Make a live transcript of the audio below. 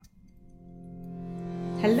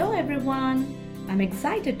Hello everyone! I'm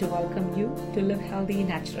excited to welcome you to Live Healthy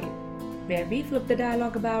Naturally, where we flip the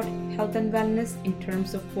dialogue about health and wellness in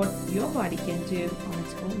terms of what your body can do on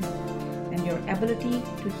its own and your ability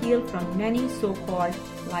to heal from many so-called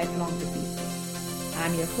lifelong diseases.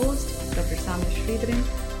 I'm your host, Dr. Samya Sridharan.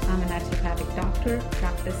 I'm a naturopathic doctor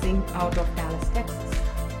practicing out of Dallas, Texas.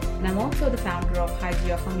 And I'm also the founder of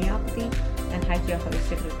Hygieia Homeopathy and Hygieia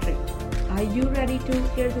Holistic Retreat. Are you ready to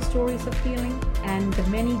hear the stories of healing and the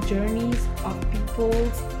many journeys of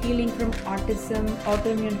people's healing from autism,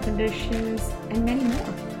 autoimmune conditions, and many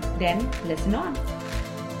more? Then listen on.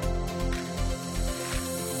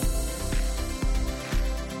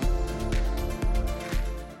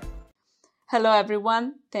 Hello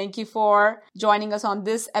everyone. Thank you for joining us on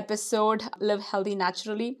this episode, Live Healthy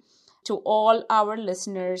Naturally. To all our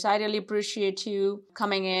listeners, I really appreciate you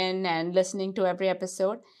coming in and listening to every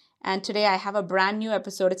episode. And today I have a brand new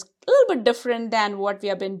episode. It's a little bit different than what we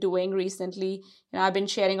have been doing recently. I've been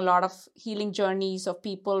sharing a lot of healing journeys of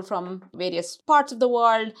people from various parts of the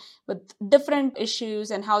world with different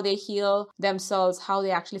issues and how they heal themselves, how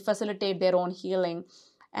they actually facilitate their own healing.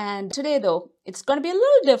 And today, though, it's going to be a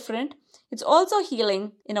little different. It's also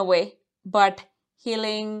healing in a way, but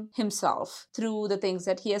healing himself through the things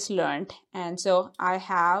that he has learned. And so I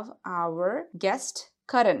have our guest,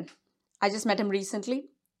 Karan. I just met him recently.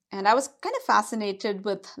 And I was kind of fascinated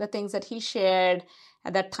with the things that he shared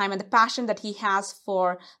at that time and the passion that he has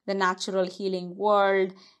for the natural healing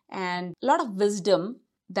world and a lot of wisdom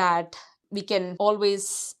that we can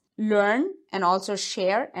always learn and also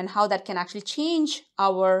share and how that can actually change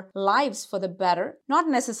our lives for the better, not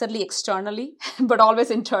necessarily externally, but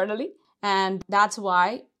always internally. And that's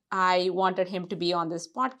why I wanted him to be on this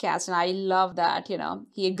podcast. And I love that,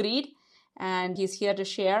 he agreed. And he's here to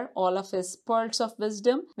share all of his pearls of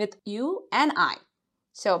wisdom with you and I.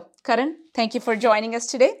 So, Karan, thank you for joining us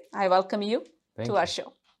today. I welcome you to our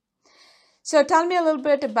show. So, tell me a little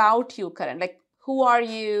bit about you, Karan. Like, who are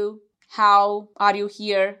you? How are you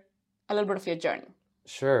here? A little bit of your journey.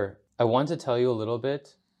 Sure. I want to tell you a little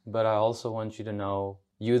bit, but I also want you to know,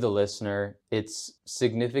 you, the listener, it's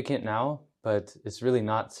significant now, but it's really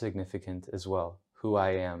not significant as well, who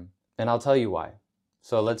I am. And I'll tell you why.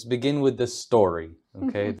 So let's begin with the story,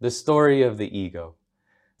 okay? The story of the ego.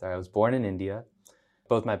 I was born in India.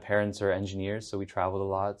 Both my parents are engineers, so we traveled a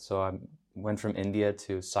lot. So I went from India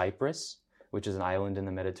to Cyprus, which is an island in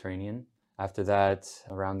the Mediterranean. After that,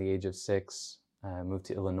 around the age of 6, I moved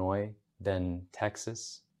to Illinois, then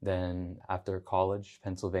Texas, then after college,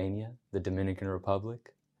 Pennsylvania, the Dominican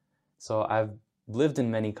Republic. So I've lived in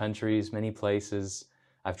many countries, many places.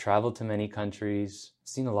 I've traveled to many countries,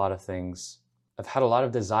 seen a lot of things. I've had a lot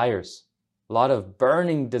of desires, a lot of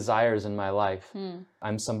burning desires in my life.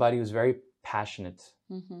 I'm somebody who's very passionate.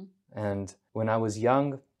 And when I was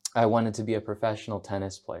young, I wanted to be a professional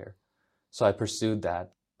tennis player. So I pursued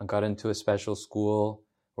that. I got into a special school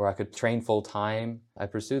where I could train full time. I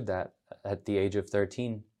pursued that at the age of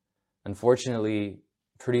 13. Unfortunately,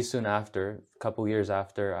 pretty soon after, a couple years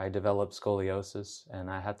after, I developed scoliosis and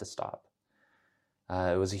I had to stop.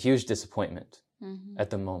 It was a huge disappointment at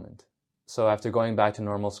the moment. So after going back to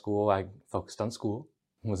normal school, I focused on school,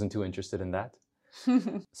 wasn't too interested in that.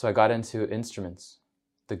 So I got into instruments,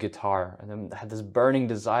 the guitar, and then I had this burning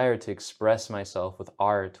desire to express myself with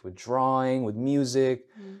art, with drawing, with music.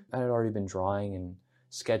 I had already been drawing and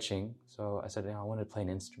sketching, so I said, I wanted to play an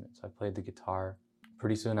instrument. So I played the guitar.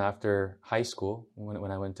 Pretty soon after high school,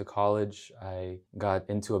 when I went to college, I got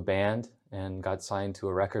into a band and got signed to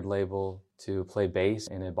a record label to play bass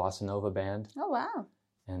in a bossa nova band. Oh, wow.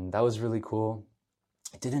 And that was really cool.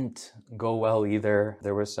 It didn't go well either.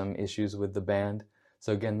 There were some issues with the band.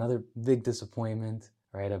 So again, another big disappointment,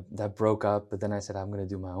 right? That broke up, but then I said, I'm going to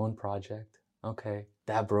do my own project. Okay,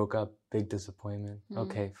 that broke up, big disappointment.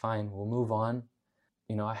 Okay, fine, we'll move on.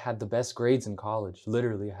 I had the best grades in college.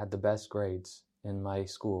 Literally, I had the best grades in my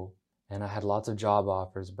school. And I had lots of job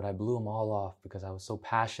offers, but I blew them all off because I was so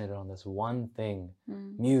passionate on this one thing,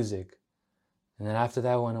 music. And then after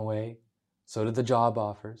that went away, so did the job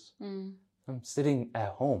offers. I'm sitting at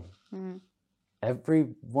home. Every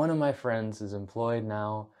one of my friends is employed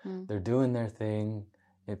now. They're doing their thing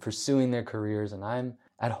and pursuing their careers, and I'm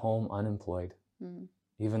at home unemployed.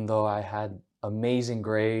 Even though I had amazing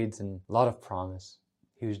grades and a lot of promise.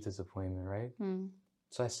 Huge disappointment, right?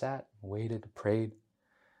 So I sat, waited, prayed,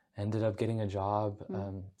 ended up getting a job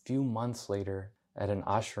a few months later at an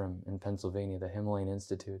ashram in Pennsylvania, the Himalayan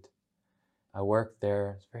Institute. I worked there.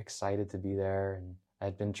 I was very excited to be there, and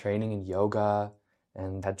I'd been training in yoga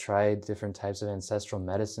and had tried different types of ancestral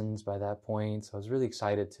medicines by that point. So I was really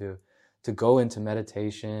excited to go into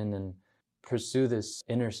meditation and pursue this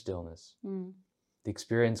inner stillness. Mm. The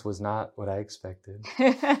experience was not what I expected.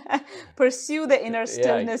 Pursue the inner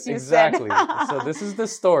stillness, you exactly. said. So this is the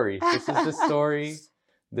story. This is the story.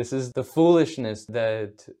 This is the foolishness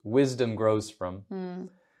that wisdom grows from. Mm.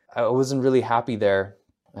 I wasn't really happy there.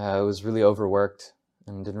 I was really overworked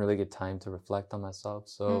and didn't really get time to reflect on myself.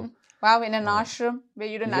 So, wow, in an ashram where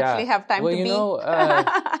you didn't actually have time to be.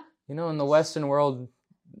 You know, in the Western world,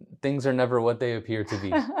 things are never what they appear to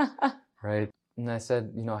be, right? And I said,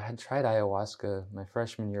 you know, I had tried ayahuasca my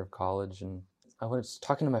freshman year of college, and I was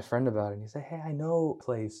talking to my friend about it, and he said, hey, I know a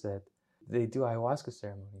place that they do ayahuasca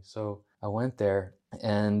ceremony. So I went there,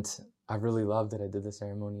 and I really loved it. I did the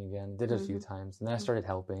ceremony again, did it a few times, and then I started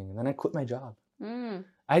helping, and then I quit my job.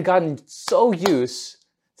 I'd gotten so used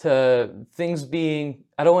to things being,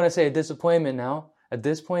 I don't want to say a disappointment now. At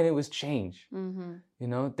this point, it was change, you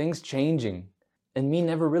know, things changing and me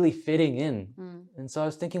never really fitting in. And so I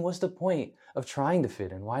was thinking, what's the point of trying to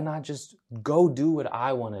fit in? Why not just go do what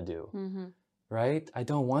I want to do, right? I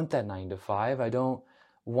don't want that 9 to 5. I don't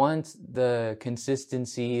want the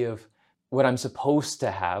consistency of what I'm supposed to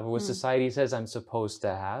have, or what society says I'm supposed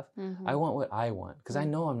to have. I want what I want, because I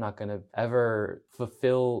know I'm not going to ever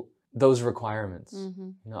fulfill those requirements.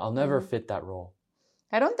 You know, I'll never fit that role.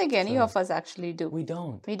 I don't think any of us actually do. We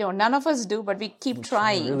don't. We don't. None of us do, but we keep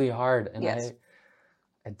trying. Really hard. And yes.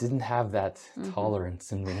 I didn't have that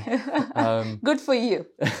tolerance in me. Good for you.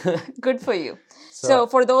 Good for you. So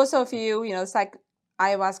for those of you, you know,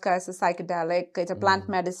 ayahuasca is a psychedelic. It's a plant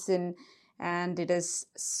medicine. And it is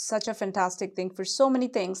such a fantastic thing for so many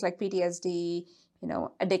things like PTSD, you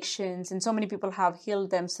know, addictions. And so many people have healed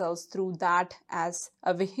themselves through that as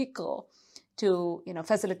a vehicle to, you know,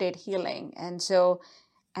 facilitate healing. And so,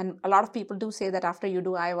 and a lot of people do say that after you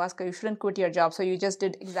do ayahuasca, you shouldn't quit your job. So you just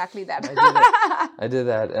did exactly that. I did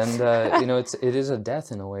that. And, you know, it is a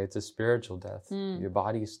death in a way. It's a spiritual death. Your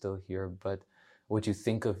body is still here, but what you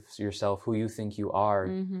think of yourself, who you think you are,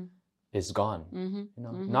 is gone. You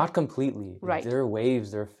know, not completely. Right. There are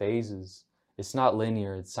waves, there are phases. It's not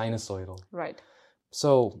linear, it's sinusoidal. Right.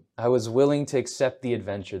 So I was willing to accept the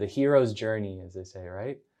adventure, the hero's journey, as they say,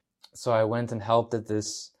 right? So I went and helped at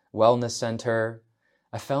this wellness center.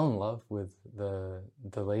 I fell in love with the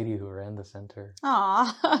lady who ran the center.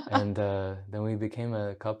 Aww. And then we became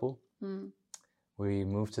a couple. We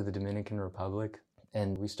moved to the Dominican Republic,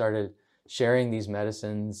 and we started sharing these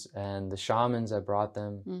medicines, and the shamans, I brought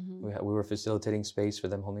them. We were facilitating space for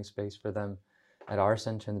them, holding space for them at our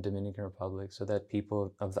center in the Dominican Republic, so that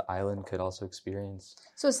people of the island could also experience.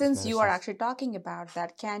 So since you are actually talking about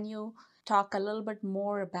that, can you talk a little bit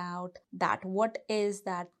more about that? What is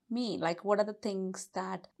that mean? Like, what are the things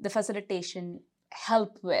that the facilitation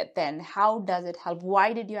help with, and how does it help?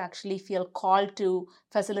 Why did you actually feel called to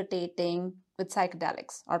facilitating with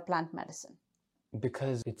psychedelics or plant medicine?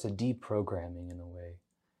 Because it's a deprogramming in a way.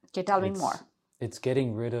 Okay, tell me more. It's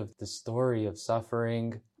getting rid of the story of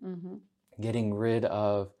suffering, getting rid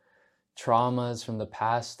of traumas from the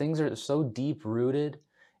past. Things are so deep rooted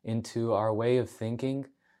into our way of thinking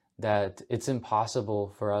that it's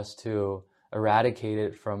impossible for us to eradicate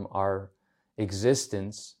it from our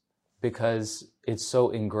existence, because it's so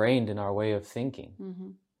ingrained in our way of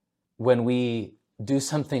thinking. When we do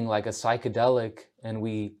something like a psychedelic and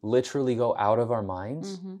we literally go out of our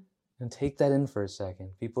minds, and take that in for a second.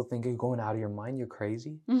 People think you're going out of your mind, you're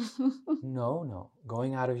crazy. No.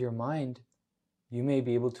 Going out of your mind, you may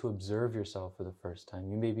be able to observe yourself for the first time.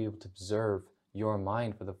 You may be able to observe your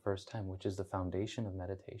mind for the first time, which is the foundation of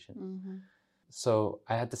meditation. So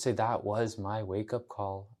I had to say that was my wake-up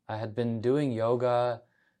call. I had been doing yoga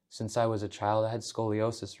since I was a child. I had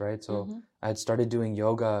scoliosis, right? So I had started doing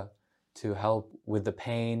yoga to help with the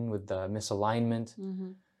pain, with the misalignment.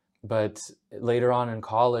 But later on in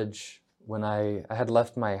college, when I had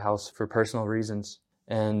left my house for personal reasons,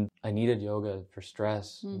 and I needed yoga for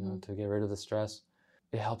stress, you know, to get rid of the stress,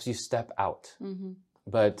 it helps you step out.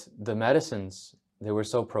 But the medicines, they were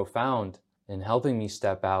so profound in helping me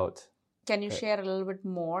step out. Can you share a little bit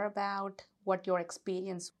more about what your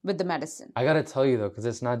experience with the medicine? I got to tell you though, because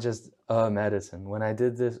it's not just a medicine. When I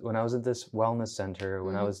was at this wellness center,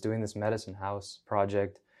 when I was doing this medicine house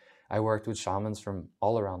project, I worked with shamans from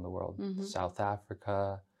all around the world,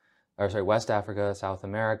 West Africa, South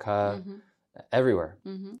America, everywhere.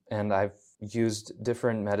 And I've used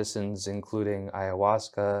different medicines, including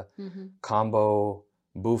ayahuasca, kambo,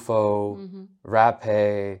 bufo,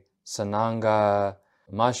 rapé, sananga,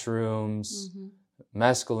 mushrooms,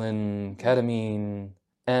 mescaline, ketamine.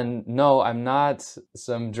 And no, I'm not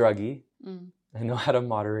some druggie. I know how to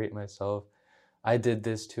moderate myself. I did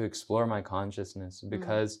this to explore my consciousness,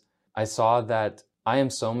 because I saw that I am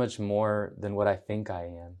so much more than what I think I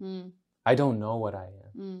am. Mm. I don't know what I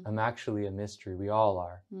am. Mm. I'm actually a mystery. We all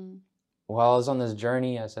are. Mm. While I was on this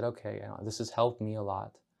journey, I said, okay, this has helped me a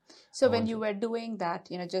lot. So when you were doing that,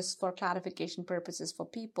 just for clarification purposes for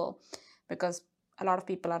people, because a lot of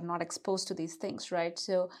people are not exposed to these things, right?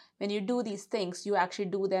 So when you do these things, you actually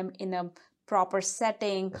do them in a proper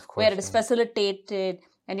setting where it is facilitated,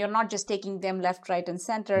 and you're not just taking them left, right, and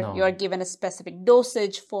center. No. You're given a specific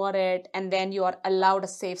dosage for it, and then you are allowed a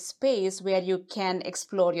safe space where you can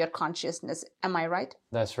explore your consciousness. Am I right?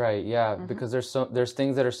 That's right. Yeah, because there's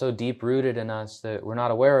things that are so deep rooted in us that we're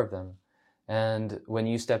not aware of them. And when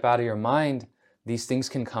you step out of your mind, these things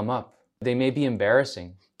can come up. They may be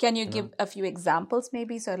embarrassing. Can you give a few examples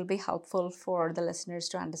maybe, so it'll be helpful for the listeners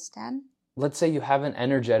to understand? Let's say you have an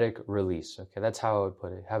energetic release. Okay, that's how I would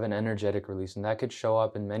put it. Have an energetic release. And that could show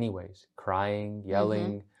up in many ways. Crying,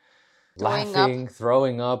 yelling, laughing,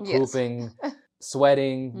 throwing up, pooping,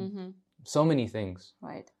 sweating. So many things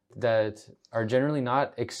that are generally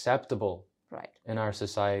not acceptable in our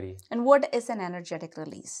society. And what is an energetic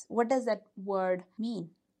release? What does that word mean?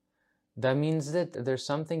 That means that there's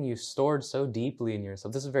something you stored so deeply in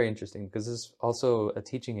yourself. This is very interesting because this is also a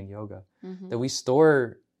teaching in yoga, that we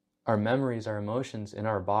store our memories, our emotions in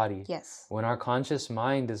our body. Yes. When our conscious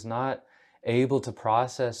mind is not able to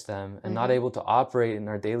process them and not able to operate in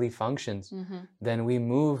our daily functions, then we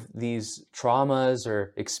move these traumas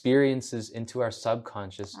or experiences into our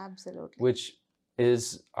subconscious. Absolutely. Which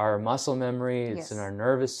is our muscle memory, it's in our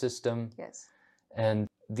nervous system. Yes. And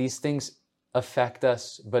these things affect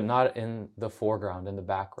us, but not in the foreground, in the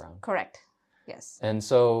background. Correct. Yes. And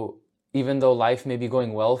so even though life may be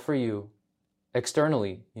going well for you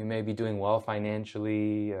externally, you may be doing well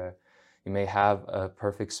financially, you may have a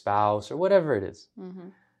perfect spouse or whatever it is,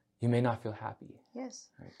 you may not feel happy. Yes.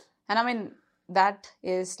 Right. And I mean, that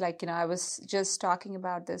is like, I was just talking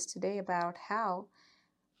about this today, about how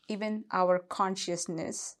even our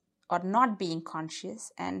consciousness or not being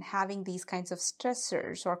conscious and having these kinds of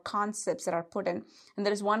stressors or concepts that are put in. And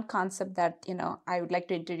there is one concept that, I would like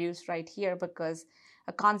to introduce right here, because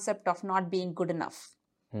a concept of not being good enough.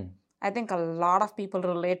 I think a lot of people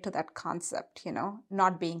relate to that concept,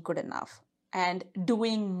 not being good enough and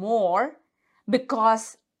doing more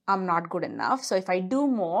because I'm not good enough. So if I do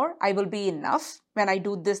more, I will be enough when I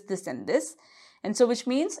do this, this, and this. And so which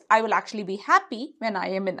means I will actually be happy when I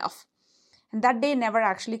am enough. And that day never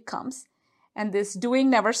actually comes. And this doing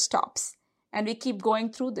never stops. And we keep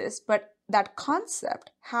going through this. But that concept,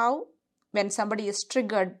 how when somebody is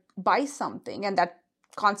triggered by something and that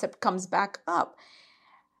concept comes back up,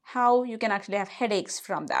 how you can actually have headaches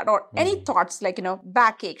from that, or any thoughts like,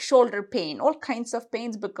 backache, shoulder pain, all kinds of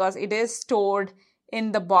pains, because it is stored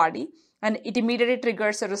in the body and it immediately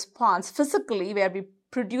triggers a response physically where we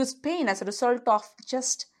produce pain as a result of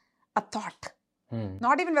just a thought.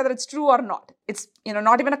 Not even whether it's true or not. It's,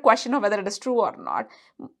 not even a question of whether it is true or not,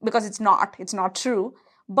 because it's not true.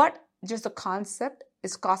 But just the concept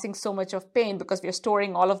is causing so much of pain because we are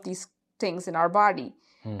storing all of these things in our body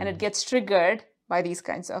and it gets triggered by these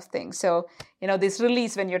kinds of things. So, this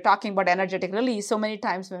release, when you're talking about energetic release, so many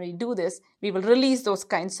times when we do this, we will release those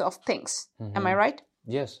kinds of things. Am I right?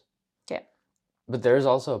 Yes. Okay. But there's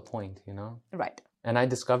also a point, Right. And I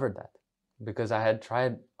discovered that because I had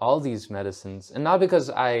tried all these medicines, and not because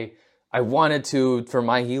I wanted to for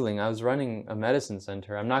my healing. I was running a medicine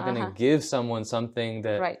center. I'm not going to give someone something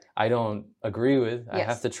that I don't agree with. I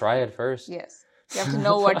have to try it first. Yes. You have to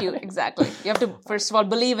know what exactly. You have to, first of all,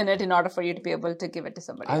 believe in it in order for you to be able to give it to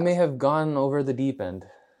somebody else. I may have gone over the deep end,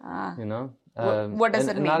 What does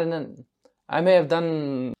it mean? I may have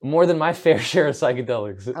done more than my fair share of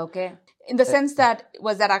psychedelics. Okay. In the sense that,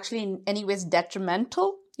 was that actually in any ways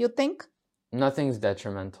detrimental, you think? Nothing's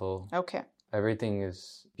detrimental. Okay. Everything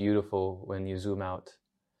is beautiful when you zoom out.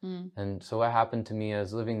 And so what happened to me, I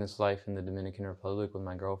was living this life in the Dominican Republic with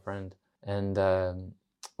my girlfriend. And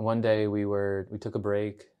one day we took a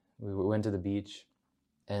break. We went to the beach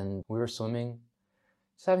and we were swimming,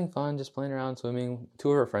 just having fun, just playing around, swimming. Two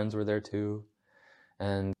of our friends were there too.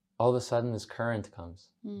 And all of a sudden this current comes,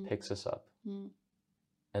 picks us up.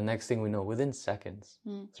 And next thing we know, within seconds,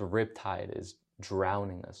 this riptide is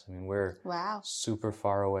drowning us. I mean, we're super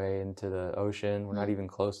far away into the ocean. We're not even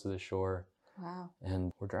close to the shore. Wow.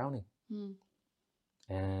 And we're drowning.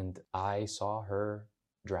 And I saw her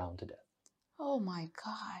drown to death. Oh my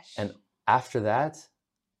gosh. And after that,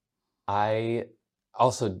 I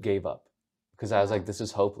also gave up because I was like, this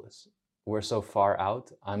is hopeless. We're so far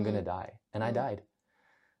out, I'm going to die. And I died.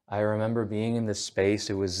 I remember being in this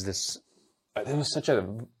space. It was such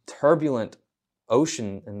a turbulent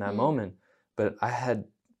ocean in that moment, but I had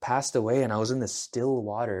passed away and I was in the still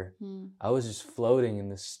water. Mm. I was just floating in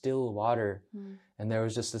the still water. Mm. And there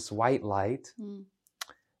was just this white light. Mm.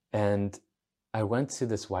 And I went to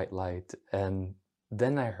this white light, and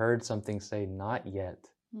then I heard something say, "Not yet."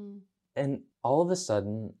 Mm. And all of a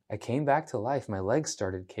sudden, I came back to life. My legs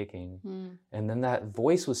started kicking. Mm. And then that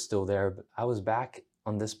voice was still there, but I was back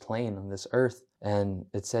on this plane, on this earth. And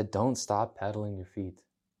it said, "Don't stop pedaling your feet.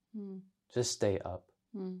 Mm. Just stay up."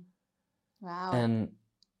 Mm. Wow. And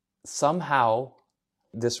somehow,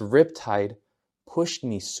 this riptide pushed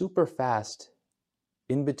me super fast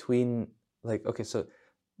in between, like, okay, so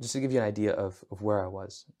just to give you an idea of where I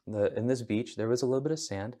was. In this beach, there was a little bit of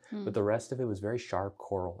sand, but the rest of it was very sharp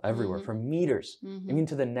coral everywhere for meters. I mean,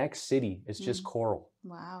 to the next city, it's just coral,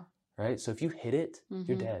 Wow. right? So if you hit it,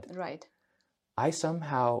 you're dead. Right. I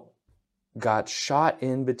somehow got shot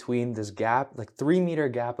in between this gap, like 3-meter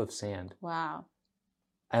gap of sand, Wow.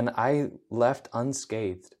 and I left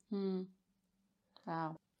unscathed. Mm.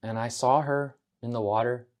 Wow. And I saw her in the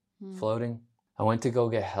water, floating. I went to go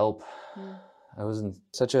get help. I was in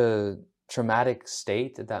such a traumatic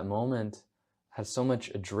state at that moment. I had so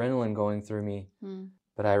much adrenaline going through me.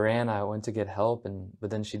 But I ran, I went to get help, but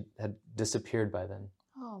then she had disappeared by then.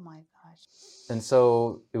 Oh my gosh. And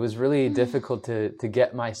so it was really difficult to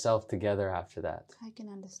get myself together after that. I can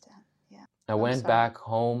understand. Yeah. I went back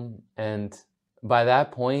home, and by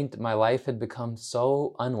that point, my life had become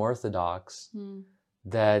so unorthodox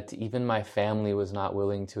that even my family was not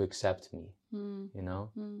willing to accept me, you know?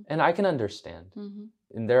 And I can understand.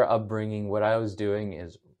 In their upbringing, what I was doing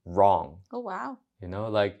is wrong. Oh, wow. You know,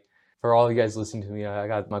 like, for all you guys listening to me, I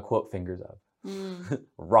got my quote fingers up.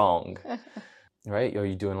 Wrong. Right?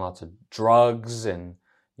 You're doing lots of drugs, and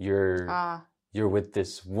you're with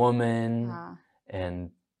this woman, and,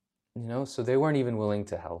 you know, so they weren't even willing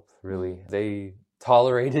to help, really. They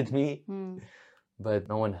tolerated me, but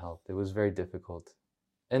no one helped. It was very difficult.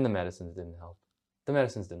 And the medicines didn't help. The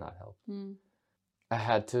medicines did not help. I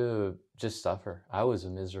had to just suffer. I was a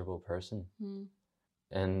miserable person.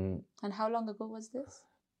 And how long ago was this?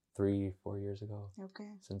 3-4 years ago. Okay.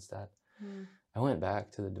 Since that. I went back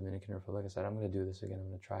to the Dominican Republic. I said, I'm going to do this again. I'm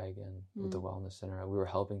going to try again with the Wellness Center. We were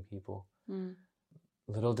helping people.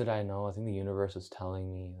 Little did I know, I think the universe was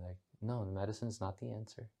telling me, like, no, the medicine's not the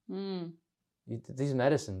answer. These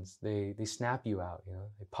medicines, they snap you out, you know,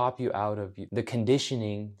 they pop you out of the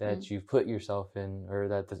conditioning that you've put yourself in, or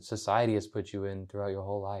that the society has put you in throughout your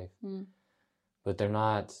whole life. But they're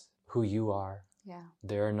not who you are. Yeah.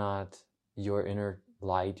 They're not your inner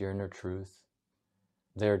light, your inner truth.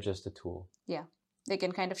 They're just a tool. Yeah. They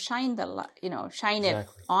can kind of shine the light, you know, shine it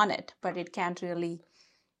on it, but it can't really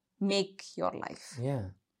make your life. Yeah.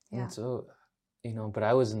 And so, you know, but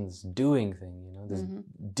I was in this doing thing, you know, this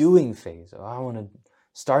doing phase. Oh, I want to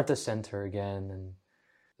start the center again. And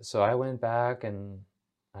so I went back, and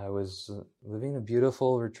I was living in a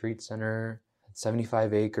beautiful retreat center,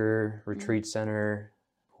 75-acre retreat center,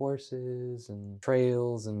 horses and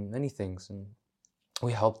trails and many things. And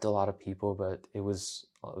we helped a lot of people, but it was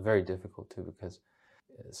very difficult too, because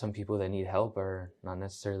some people that need help are not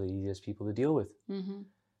necessarily the easiest people to deal with.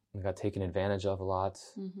 I got taken advantage of a lot.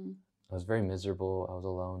 I was very miserable. I was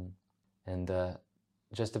alone. And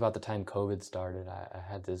just about the time COVID started, I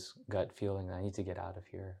had this gut feeling that I need to get out of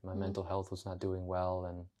here. My mental health was not doing well,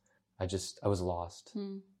 and I was lost.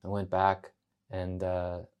 I went back, and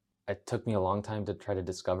it took me a long time to try to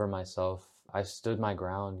discover myself. I stood my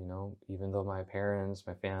ground, you know, even though my parents,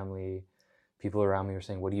 my family, people around me were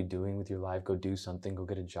saying, what are you doing with your life? Go do something, go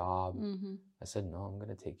get a job. I said, no, I'm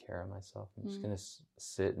going to take care of myself. I'm just going to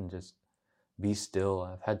sit and just be still.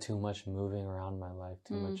 I've had too much moving around my life,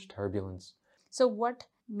 too much turbulence. So what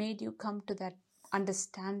made you come to that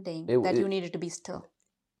understanding that you needed to be still?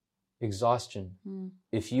 Exhaustion.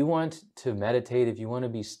 If you want to meditate, if you want to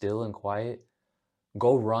be still and quiet,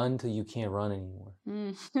 go run till you can't run anymore.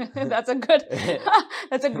 That's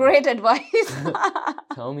a great advice.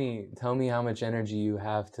 Tell me how much energy you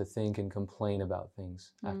have to think and complain about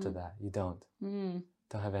things after that. You don't.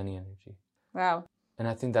 Don't have any energy. Wow. And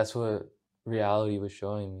I think that's what reality was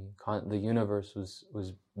showing me. The universe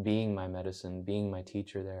was being my medicine, being my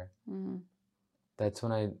teacher there. That's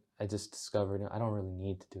when I just discovered I don't really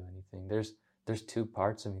need to do anything. There's two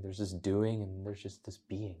parts of me. There's this doing, and there's just this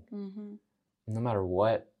being. No matter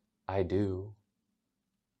what I do,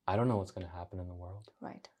 I don't know what's going to happen in the world.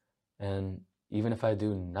 Right. And even if I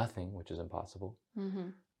do nothing, which is impossible,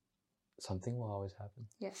 something will always happen.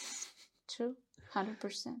 Yes, true,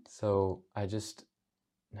 100%. So I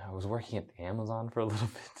was working at Amazon for a little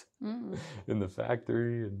bit in the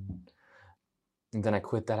factory, and then I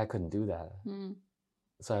quit that. I couldn't do that.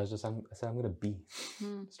 So I said, I'm going to be.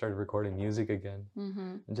 Mm. Started recording music again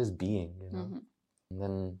Mm-hmm. and just being, Mm-hmm. And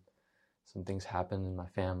then some things happened in my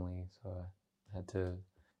family. So I had to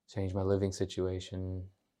change my living situation.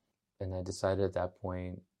 And I decided at that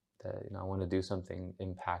point that, I want to do something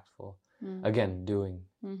impactful. Mm. Again, doing.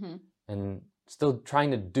 Mm-hmm. And still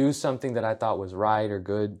trying to do something that I thought was right or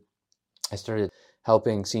good. I started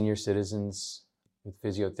helping senior citizens with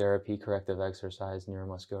physiotherapy, corrective exercise,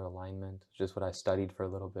 neuromuscular alignment, just what I studied for a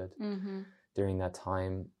little bit Mm-hmm. during that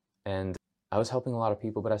time. And I was helping a lot of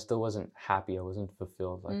people, but I still wasn't happy. I wasn't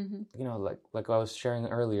fulfilled. Like, Mm-hmm. like I was sharing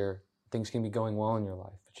earlier, things can be going well in your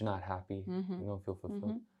life, but you're not happy. Mm-hmm. You don't feel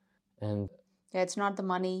fulfilled. Mm-hmm. And Yeah, it's not the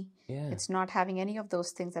money. yeah, It's not having any of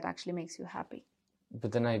those things that actually makes you happy.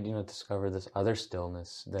 but then I, discovered this other stillness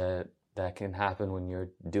that can happen when you're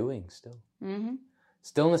doing still. Mm-hmm.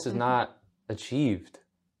 Stillness is not achieved.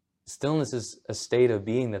 Stillness is a state of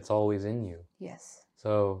being that's always in you. Yes.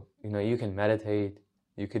 So, you can meditate,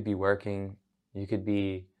 you could be working, you could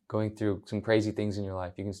be going through some crazy things in your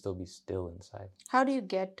life. You can still be still inside. How do you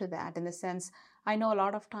get to that? In the sense, I know a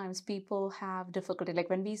lot of times people have difficulty, like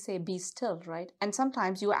when we say be still, right? And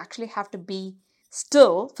sometimes you actually have to be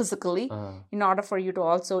still physically in order for you to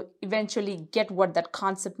also eventually get what that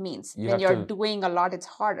concept means. When you're doing a lot, it's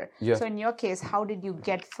harder. So in your case, how did you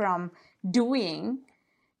get from doing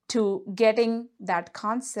to getting that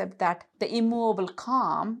concept that the immovable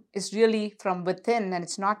calm is really from within and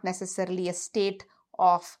it's not necessarily a state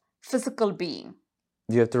of physical being?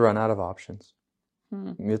 You have to run out of options.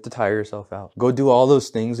 You have to tire yourself out. Go do all those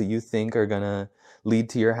things that you think are going to lead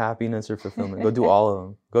to your happiness or fulfillment. Go do all of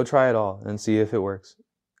them. Go try it all and see if it works.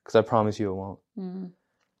 Because I promise you it won't.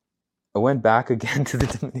 I went back again to the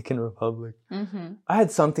Dominican Republic. I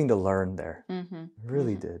had something to learn there. I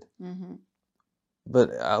really did.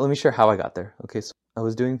 But let me share how I got there. Okay, so I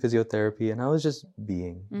was doing physiotherapy and I was just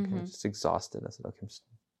being, just exhausted. I said, okay, I'm just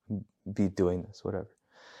be doing this, whatever.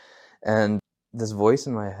 And this voice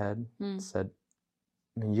in my head said,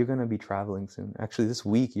 you're going to be traveling soon. Actually, this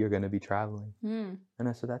week you're going to be traveling. And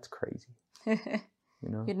I said, that's crazy.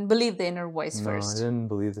 You didn't believe the inner voice first. No, I didn't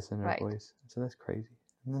believe this inner voice. I said, that's crazy.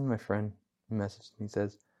 And then my friend messaged me,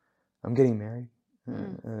 says, I'm getting married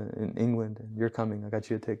in England and you're coming. I got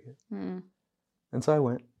you a ticket. And so I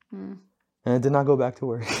went. And I did not go back to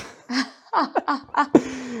work.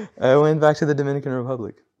 I went back to the Dominican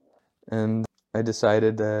Republic. And I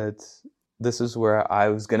decided that this is where I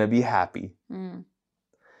was going to be happy.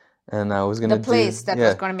 And I was going to the place that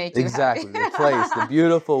was going to make you happy. Exactly, the place, the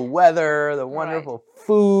beautiful weather, the wonderful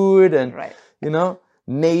food, and,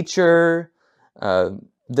 nature.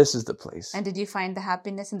 This is the place. And did you find the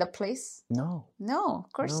happiness in the place? No. No,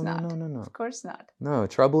 of course not. No. Of course not. No,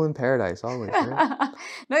 trouble in paradise always, right?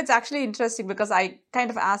 No, it's actually interesting because I kind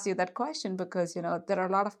of asked you that question because, there are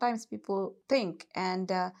a lot of times people think and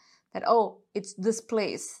that, it's this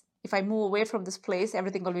place. If I move away from this place,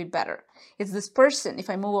 everything will be better. It's this person.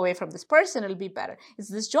 If I move away from this person, it'll be better. It's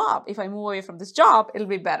this job. If I move away from this job, it'll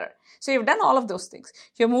be better. So you've done all of those things.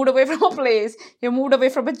 You moved away from a place. You moved away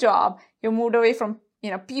from a job. You moved away from,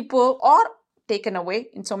 people, or taken away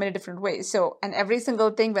in so many different ways. So, and every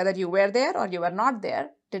single thing, whether you were there or you were not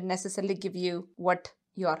there, didn't necessarily give you what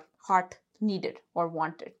your heart needed or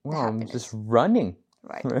wanted. Well, I'm just running.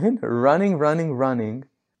 Right? Running.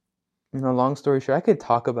 Long story short, I could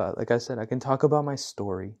talk about, like I said, I can talk about my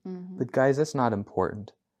story. But guys, that's not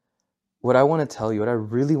important. What I want to tell you, what I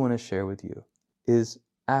really want to share with you is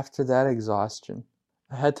after that exhaustion,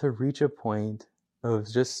 I had to reach a point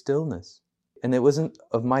of just stillness. And it wasn't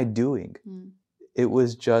of my doing. It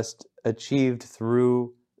was just achieved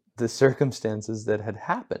through the circumstances that had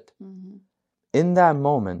happened. In that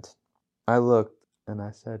moment, I looked and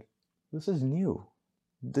I said, this is new.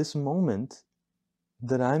 This moment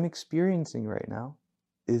that I'm experiencing right now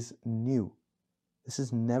is new. This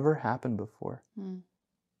has never happened before.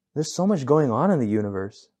 There's so much going on in the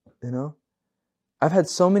universe, I've had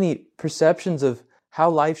so many perceptions of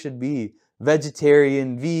how life should be.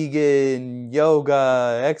 Vegetarian, vegan,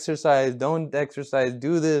 yoga, exercise, don't exercise,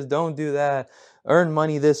 do this, don't do that, earn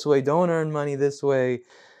money this way, don't earn money this way.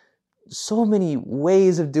 So many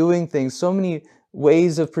ways of doing things, so many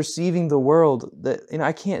ways of perceiving the world that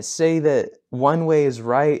I can't say that one way is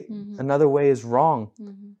right, another way is wrong.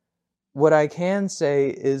 What I can say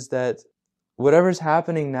is that whatever's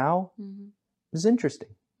happening now is interesting.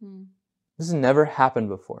 This has never happened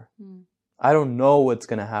before. I don't know what's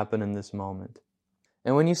going to happen in this moment.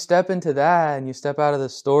 And when you step into that and you step out of the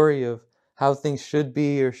story of how things should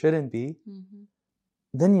be or shouldn't be,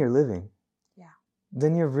 then you're living. Yeah.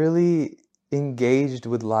 Then you're really engaged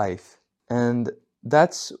with life. And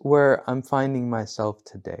that's where I'm finding myself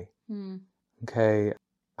today. Okay.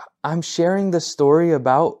 I'm sharing the story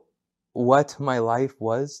about what my life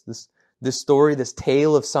was, this story, this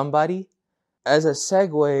tale of somebody, as a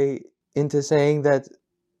segue into saying that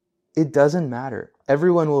it doesn't matter.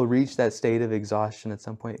 Everyone will reach that state of exhaustion at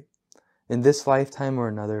some point. In this lifetime or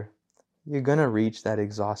another, you're going to reach that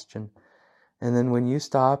exhaustion. And then when you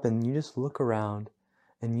stop and you just look around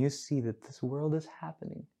and you see that this world is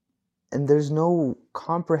happening and there's no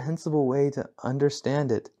comprehensible way to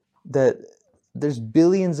understand it, that there's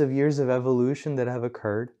billions of years of evolution that have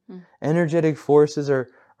occurred. Energetic forces are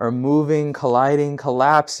moving, colliding,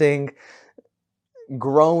 collapsing,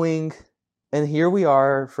 growing. And here we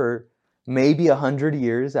are for maybe 100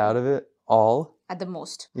 years out of it all. At the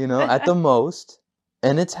most. At the most.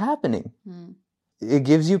 And it's happening. It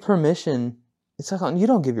gives you permission. It's like, you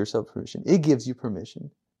don't give yourself permission. It gives you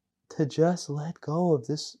permission to just let go of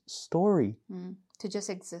this story. To just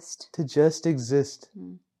exist. To just exist.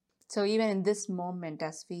 So even in this moment,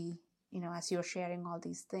 as we, as you're sharing all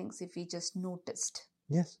these things, if we just noticed.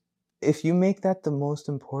 Yes. If you make that the most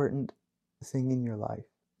important thing in your life,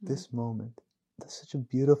 this moment, that's such a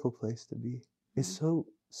beautiful place to be. It's so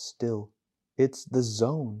still. It's the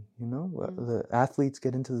zone, the athletes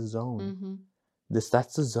get into the zone.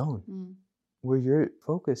 That's the zone where you're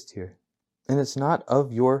focused here. And it's not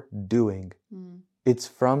of your doing. It's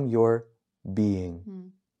from your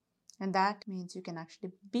being. And that means you can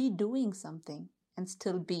actually be doing something and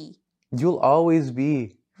still be. You'll always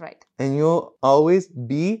be. Right. And you'll always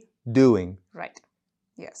be doing. Right.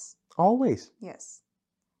 Yes. Always. Yes.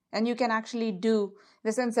 And you can actually do, in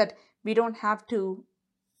the sense that we don't have to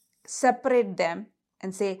separate them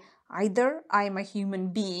and say, either I'm a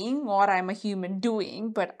human being or I'm a human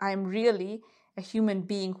doing, but I'm really a human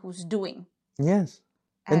being who's doing. Yes.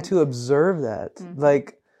 And to observe that.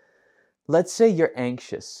 Like, let's say you're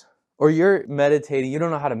anxious. Or you're meditating, you don't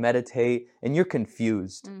know how to meditate, and you're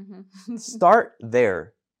confused. Start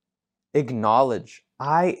there. Acknowledge,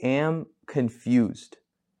 I am confused.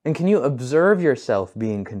 And can you observe yourself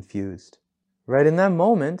being confused? Right in that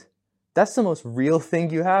moment, that's the most real thing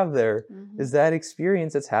you have there, is that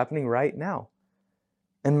experience that's happening right now.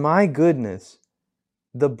 And my goodness,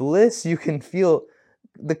 the bliss you can feel,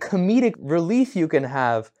 the comedic relief you can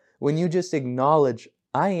have when you just acknowledge,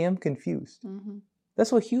 I am confused.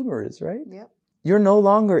 That's what humor is, right? Yep. You're no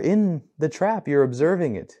longer in the trap. You're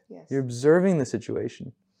observing it. Yes. You're observing the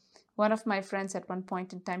situation. One of my friends at one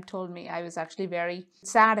point in time told me I was actually very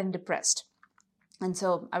sad and depressed. And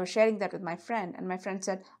so I was sharing that with my friend, and my friend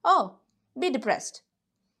said, "Oh, be depressed."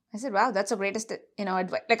 I said, "Wow, that's the greatest,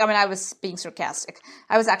 advice." I was being sarcastic.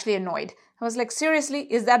 I was actually annoyed. I was like,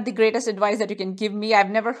 seriously, is that the greatest advice that you can give me? I've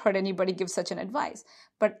never heard anybody give such an advice.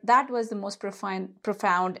 But that was the most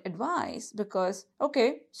profound advice, because,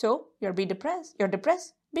 okay, so you're depressed,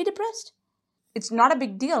 be depressed. It's not a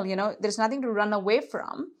big deal, there's nothing to run away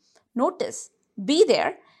from. Notice, be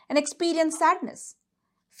there and experience sadness.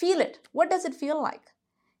 Feel it. What does it feel like?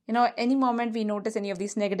 Any moment we notice any of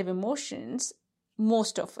these negative emotions,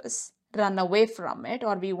 most of us run away from it,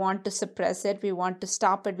 or we want to suppress it, we want to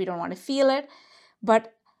stop it, we don't want to feel it.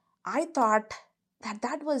 But I thought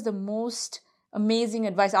that was the most amazing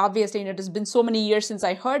advice. Obviously, it has been so many years since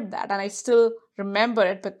I heard that, and I still remember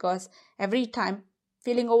it, because every time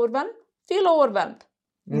feeling overwhelmed, feel overwhelmed.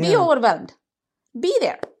 Be overwhelmed. Be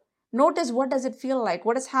there. Notice, what does it feel like?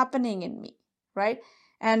 What is happening in me, right?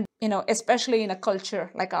 And, especially in a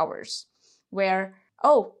culture like ours, where,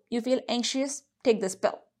 oh, you feel anxious, take this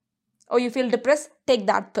pill. Oh, you feel depressed, take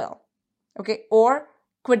that pill. Okay, or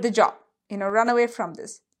quit the job, run away from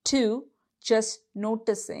this. To just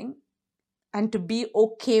noticing and to be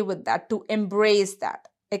okay with that, to embrace that,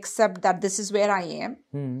 accept that this is where I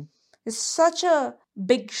am, is such a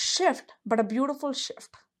big shift, but a beautiful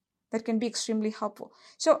shift that can be extremely helpful.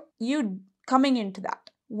 So you coming into that,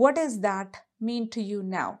 what does that mean to you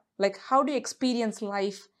now? Like, how do you experience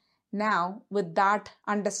life now with that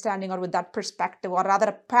understanding, or with that perspective, or rather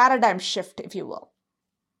a paradigm shift, if you will?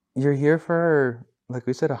 You're here for, like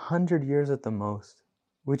we said, 100 years at the most,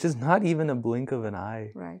 which is not even a blink of an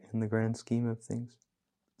eye, right, in the grand scheme of things.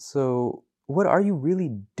 So what are you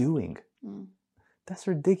really doing? That's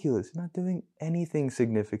ridiculous. You're not doing anything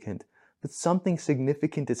significant, but something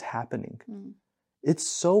significant is happening. It's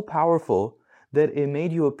so powerful that it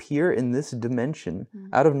made you appear in this dimension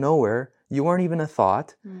out of nowhere. You weren't even a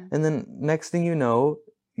thought. And then next thing you know,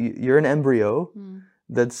 you're an embryo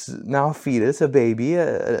that's now a fetus, a baby,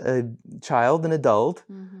 a child, an adult.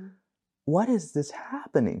 What is this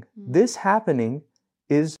happening? This happening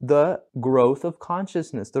is the growth of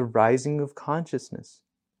consciousness, the rising of consciousness.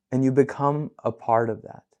 and you become a part of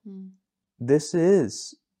that. This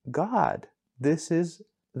is God. This is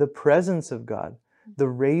the presence of God, the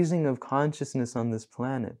raising of consciousness on this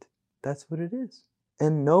planet. That's what it is.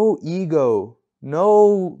 And no ego,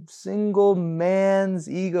 no single man's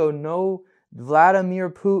ego, no Vladimir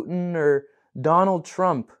Putin or Donald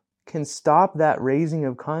Trump can stop that raising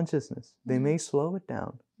of consciousness. They may slow it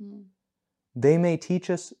down. They may teach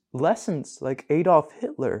us lessons like Adolf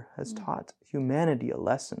Hitler has taught humanity a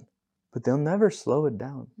lesson, but they'll never slow it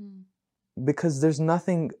down. Because there's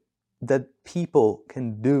nothing that people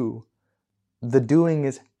can do. The doing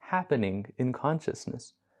is happening in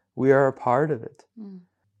consciousness. We are a part of it.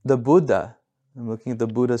 The Buddha, I'm looking at the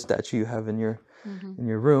Buddha statue you have in your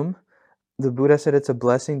room. The Buddha said it's a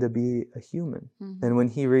blessing to be a human. And when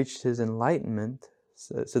he reached his enlightenment,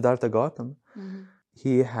 Siddhartha Gautama,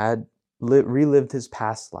 he had relived his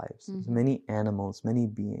past lives. Many animals, many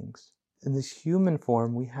beings. In this human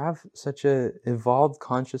form, we have such a evolved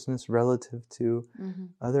consciousness relative to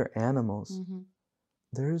other animals.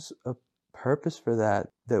 There's a purpose for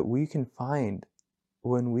that we can find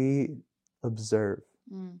when we observe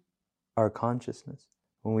our consciousness,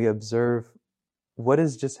 when we observe what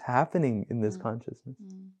is just happening in this consciousness.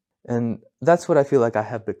 And that's what I feel like I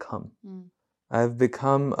have become. I've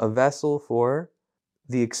become a vessel for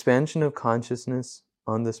the expansion of consciousness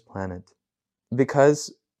on this planet.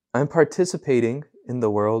 Because I'm participating in the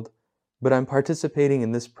world, but I'm participating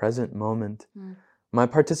in this present moment. My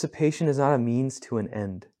participation is not a means to an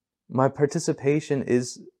end. My participation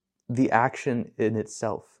is the action in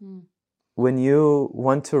itself. When you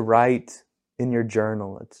want to write in your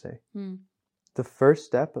journal, let's say, the first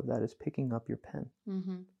step of that is picking up your pen.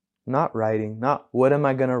 Not writing, not what am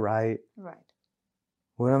I going to write? Right.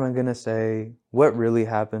 What am I going to say? What really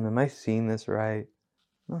happened? Am I seeing this right?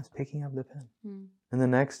 No, it's picking up the pen. And the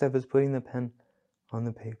next step is putting the pen on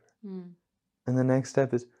the paper. And the next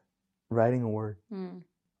step is writing a word.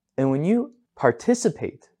 And when you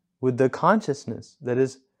participate with the consciousness that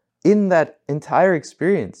is in that entire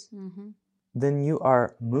experience, then you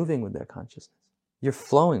are moving with that consciousness. You're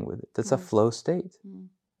flowing with it. That's a flow state.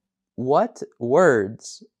 What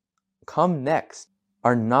words come next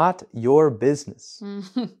are not your business.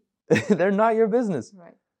 They're not your business.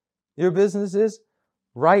 Right. Your business is,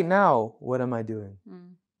 right now, what am I doing?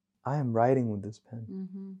 I am writing with this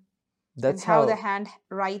pen. That's and how the hand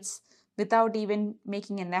writes without even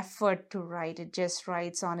making an effort to write. It just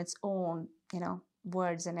writes on its own,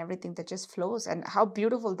 words and everything that just flows. And how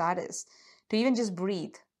beautiful that is. To even just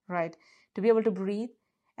breathe, right? To be able to breathe,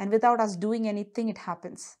 and without us doing anything, it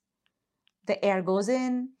happens. The air goes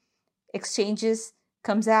in, exchanges,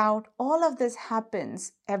 comes out. All of this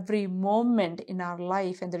happens every moment in our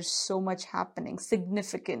life, and there's so much happening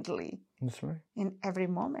significantly. That's right. In every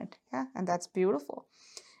moment. Yeah, and that's beautiful.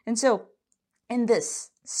 And so, in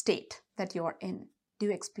this state that you're in, do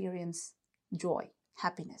you experience joy,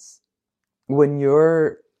 happiness? When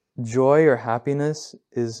your joy or happiness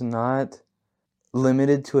is not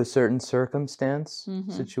limited to a certain circumstance,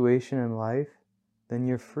 situation in life, then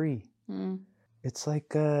you're free. It's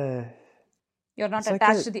like you're not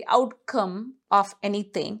attached to the outcome of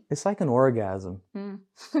anything. It's like an orgasm.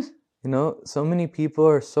 So many people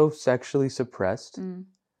are so sexually suppressed,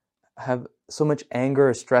 have so much anger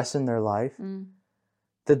or stress in their life,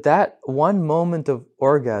 that one moment of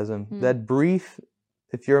orgasm, that brief,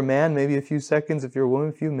 if you're a man, maybe a few seconds, if you're a woman,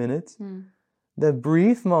 a few minutes, that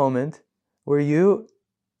brief moment where you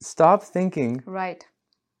stop thinking, right,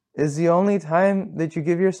 is the only time that you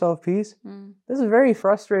give yourself peace. This is a very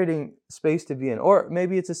frustrating space to be in. Or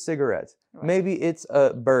maybe it's a cigarette. Right. Maybe it's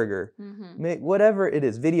a burger. Whatever it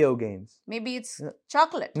is, video games. Maybe it's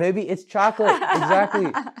chocolate. Maybe it's chocolate,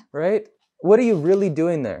 exactly, right? What are you really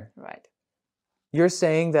doing there? Right. You're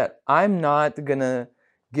saying that I'm not going to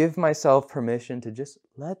give myself permission to just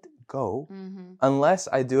let go unless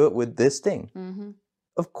I do it with this thing.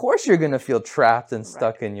 Of course you're going to feel trapped and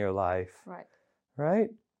stuck in your life. Right?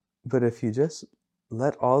 But if you just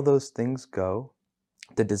let all those things go,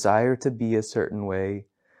 the desire to be a certain way,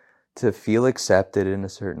 to feel accepted in a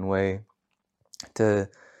certain way, to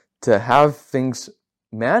have things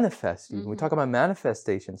manifest. We talk about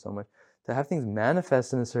manifestation so much. To have things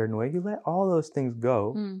manifest in a certain way, you let all those things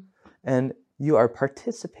go and you are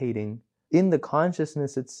participating in the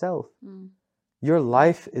consciousness itself. Your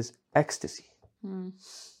life is ecstasy.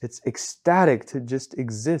 It's ecstatic to just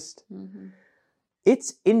exist.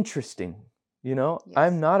 It's interesting, Yes.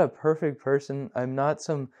 I'm not a perfect person. I'm not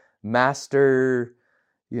some master,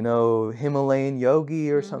 Himalayan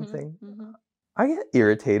yogi or something. I get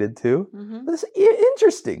irritated too, but it's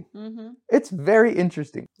interesting. It's very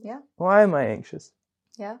interesting. Yeah. Why am I anxious?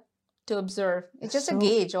 Yeah. To observe. It's just a So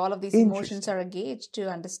gauge. All of these emotions interesting. are a gauge to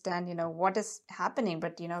understand, what is happening.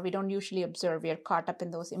 But, we don't usually observe. We are caught up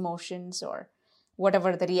in those emotions or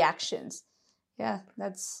whatever the reactions. Yeah,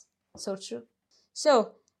 that's so true.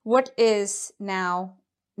 So what is now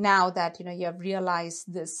that, you have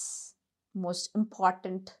realized this most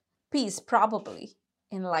important piece probably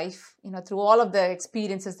in life, through all of the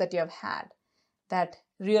experiences that you have had, that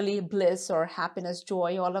really bliss or happiness,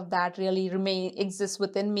 joy, all of that really exists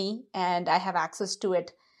within me, and I have access to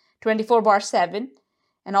it 24/7,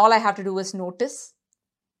 and all I have to do is notice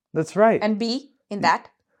That's right. and be in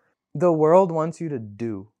that. The world wants you to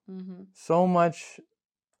do so much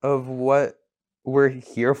of what we're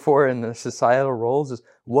here for in the societal roles is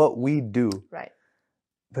what we do. Right.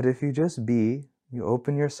 But if you just be, you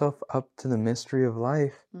open yourself up to the mystery of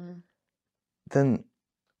life, then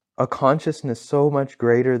a consciousness so much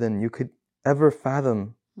greater than you could ever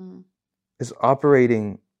fathom is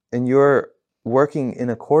operating, and you're working in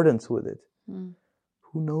accordance with it.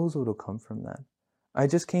 Who knows what will come from that? I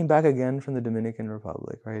just came back again from the Dominican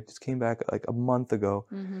Republic, right? I just came back like a month ago.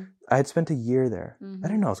 I had spent a year there. I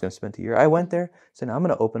didn't know I was going to spend a year. I went there, said, I'm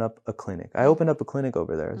going to open up a clinic. I opened up a clinic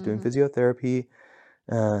over there. I was doing physiotherapy.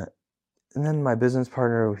 And then my business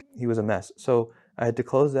partner, he was a mess. So I had to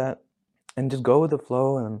close that and just go with the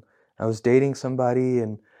flow. And I was dating somebody,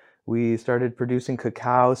 and we started producing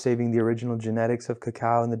cacao, saving the original genetics of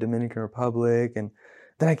cacao in the Dominican Republic. And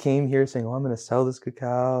then I came here saying, I'm going to sell this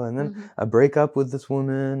cacao. And then I break up with this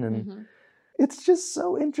woman. And it's just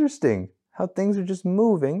so interesting how things are just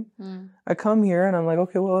moving. I come here and I'm like,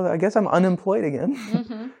 okay, well, I guess I'm unemployed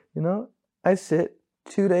again. I sit.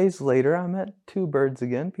 2 days later, I'm at Two Birds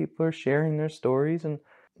again. People are sharing their stories. And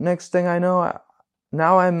next thing I know,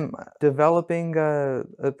 now I'm developing a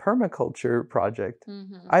permaculture project.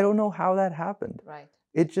 I don't know how that happened. Right.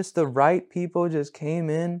 It just, the right people just came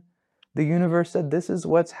in. The universe said, this is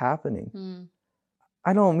what's happening.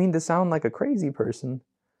 I don't mean to sound like a crazy person.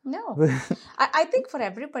 No. I think for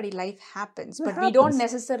everybody, life happens, but we don't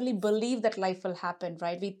necessarily believe that life will happen,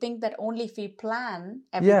 right? We think that only if we plan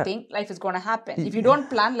everything, life is going to happen. If you don't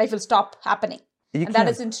plan, life will stop happening. And that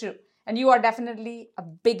isn't true. And you are definitely a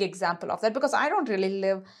big example of that, because I don't really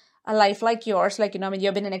live a life like yours. Like,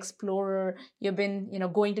 you've been an explorer, you've been,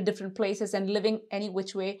 going to different places and living any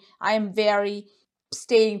which way. I am very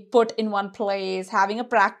staying put in one place, having a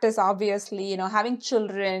practice, obviously, having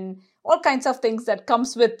children, all kinds of things that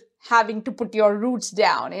comes with having to put your roots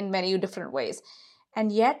down in many different ways.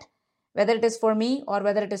 And yet, whether it is for me or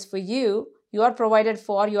whether it is for you, you are provided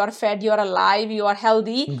for, you are fed, you are alive, you are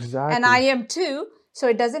healthy. Exactly. And I am too. So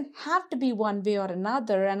it doesn't have to be one way or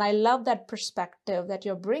another. And I love that perspective that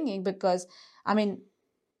you're bringing, because,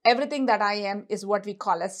 everything that I am is what we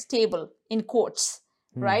call as stable, in quotes,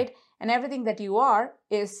 right? And everything that you are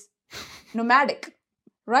is nomadic,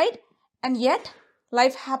 right? And yet,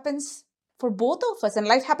 life happens for both of us, and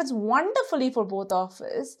life happens wonderfully for both of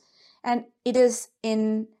us. And it is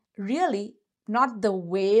in really not the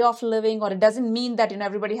way of living, or it doesn't mean that,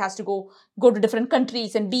 everybody has to go to different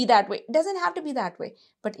countries and be that way. It doesn't have to be that way.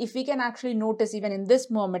 But if we can actually notice, even in this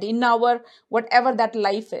moment, in our, whatever that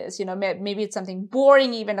life is, maybe it's something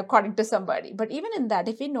boring even according to somebody. But even in that,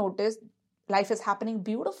 if we notice, life is happening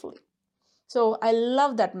beautifully. So I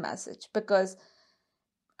love that message, because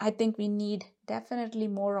I think we need definitely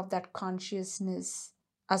more of that consciousness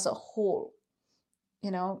as a whole.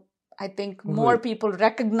 I think more people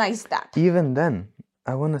recognize that. Even then,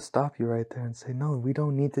 I want to stop you right there and say, no, we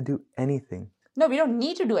don't need to do anything. No, we don't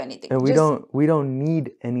need to do anything. And we don't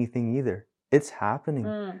need anything either. It's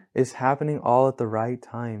happening. It's happening all at the right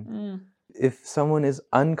time. If someone is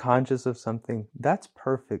unconscious of something, that's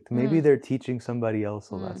perfect. Maybe they're teaching somebody else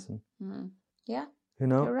a lesson. Yeah,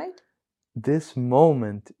 you're right. This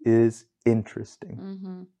moment is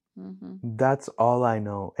interesting. That's all I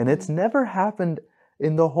know. And it's never happened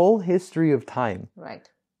in the whole history of time. Right.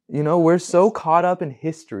 We're so caught up in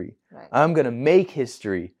history. Right. I'm going to make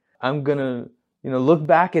history. I'm going to, look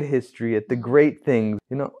back at history, at the great things.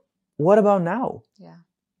 What about now? Yeah.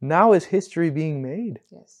 Now is history being made.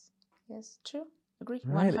 Yes, true. Agree,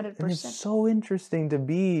 right? 100%. And it's so interesting to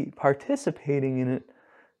be participating in it.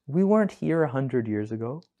 We weren't here 100 years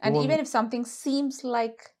ago. And even if something seems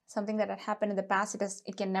like something that had happened in the past,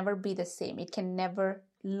 it can never be the same. It can never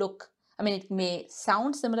look, it may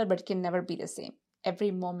sound similar, but it can never be the same.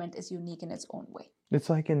 Every moment is unique in its own way. It's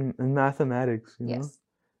like in mathematics, yes.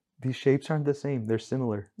 These shapes aren't the same. They're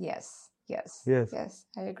similar. Yes.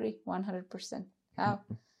 I agree, 100%. Wow,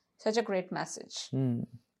 such a great message.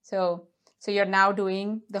 So you're now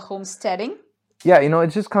doing the homesteading? Yeah,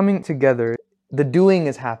 it's just coming together. The doing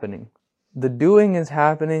is happening. The doing is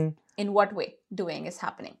happening. In what way doing is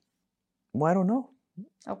happening? Well, I don't know.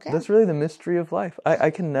 Okay. That's really the mystery of life. I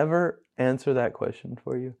can never answer that question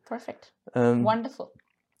for you. Perfect. Um, Wonderful.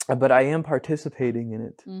 But I am participating in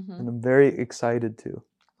it, and I'm very excited to.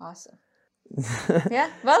 Awesome. Yeah.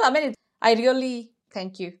 Well, I really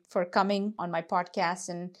thank you for coming on my podcast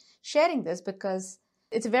and sharing this, because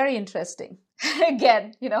it's very interesting.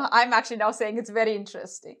 Again, I'm actually now saying it's very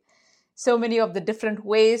interesting. So many of the different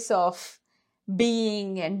ways of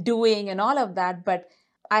being and doing and all of that, but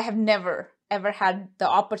I have never ever had the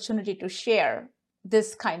opportunity to share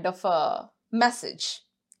this kind of a message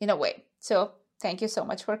in a way. So thank you so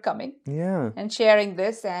much for coming and sharing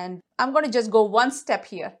this. And I'm going to just go one step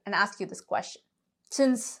here and ask you this question.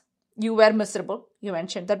 Since you were miserable, you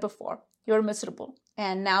mentioned that before, you were miserable,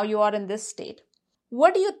 and now you are in this state.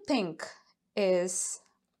 What do you think is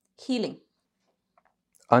healing?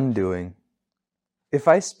 Undoing. If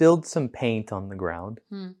I spilled some paint on the ground,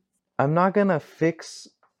 I'm not going to fix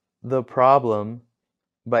the problem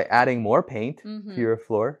by adding more paint to your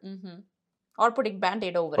floor. Or putting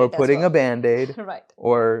Band-Aid over it. Or putting a Band-Aid. Right.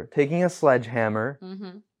 Or taking a sledgehammer.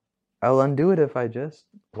 I'll undo it if I just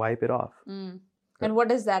wipe it off. And what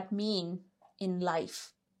does that mean in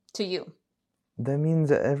life to you? That means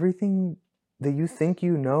that everything that you think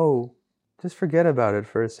you know, just forget about it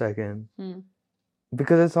for a second.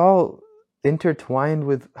 Because it's all intertwined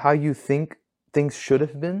with how you think things should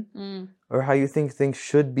have been or how you think things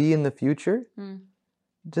should be in the future.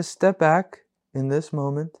 Just step back in this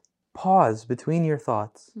moment, pause between your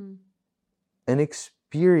thoughts, and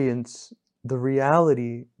experience the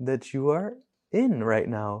reality that you are in right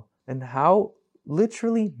now, and how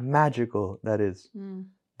literally magical that is.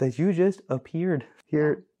 That you just appeared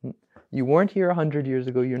here. You weren't here 100 years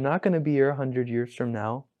ago. You're not going to be here 100 years from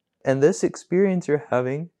now. And this experience you're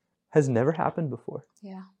having has never happened before.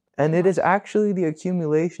 Yeah. And it is actually the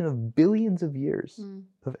accumulation of billions of years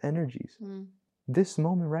of energies. This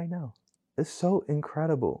moment right now is so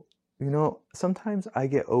incredible. Sometimes I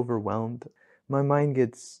get overwhelmed. My mind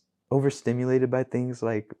gets overstimulated by things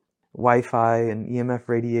like Wi-Fi and EMF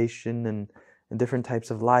radiation and different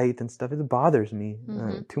types of light and stuff. It bothers me.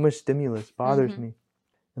 Too much stimulus bothers me.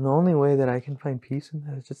 And the only way that I can find peace in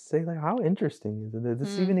that is just say, how interesting is it that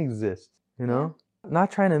this even exists?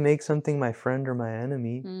 Not trying to make something my friend or my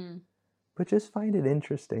enemy, but just find it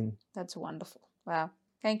interesting. That's wonderful. Wow.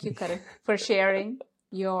 Thank you, Karan, for sharing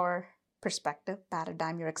your perspective,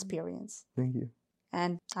 paradigm, your experience. Thank you.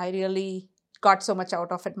 And I really got so much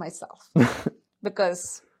out of it myself.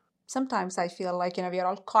 Because sometimes I feel like, we are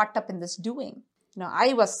all caught up in this doing.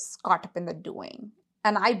 I was caught up in the doing.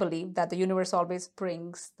 And I believe that the universe always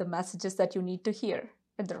brings the messages that you need to hear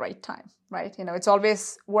at the right time, right? It's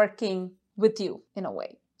always working with you in a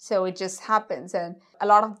way. So it just happens. And a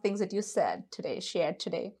lot of the things that you shared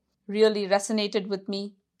today, really resonated with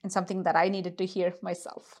me and something that I needed to hear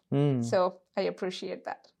myself. So I appreciate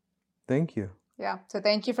that. Thank you. Yeah. So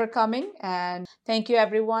thank you for coming, and thank you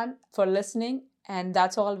everyone for listening. And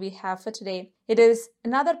that's all we have for today. It is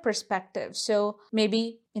another perspective. So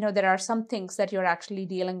maybe, there are some things that you're actually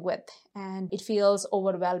dealing with and it feels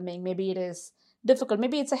overwhelming. Maybe it is difficult.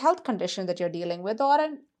 Maybe it's a health condition that you're dealing with, or,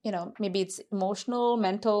 maybe it's emotional,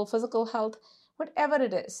 mental, physical health, whatever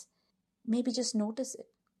it is. Maybe just notice it.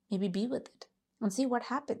 Maybe be with it and see what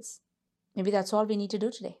happens. Maybe that's all we need to do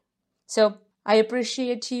today. So I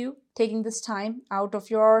appreciate you taking this time out of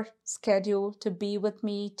your schedule to be with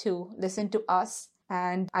me, to listen to us.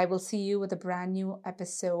 And I will see you with a brand new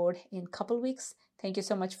episode in a couple weeks. Thank you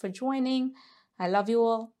so much for joining. I love you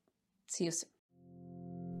all. See you soon.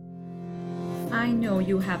 I know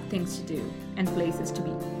you have things to do and places to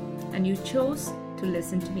be, and you chose to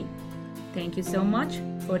listen to me. Thank you so much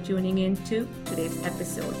for tuning in to today's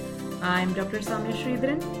episode. I'm Dr. Samya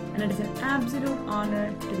Sridharan, and it is an absolute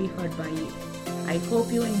honor to be heard by you. I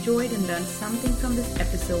hope you enjoyed and learned something from this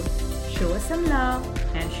episode. Show us some love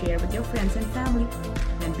and share with your friends and family.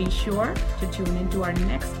 And be sure to tune into our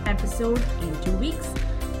next episode in 2 weeks.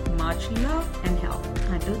 Much love and health.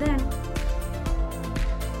 Until then,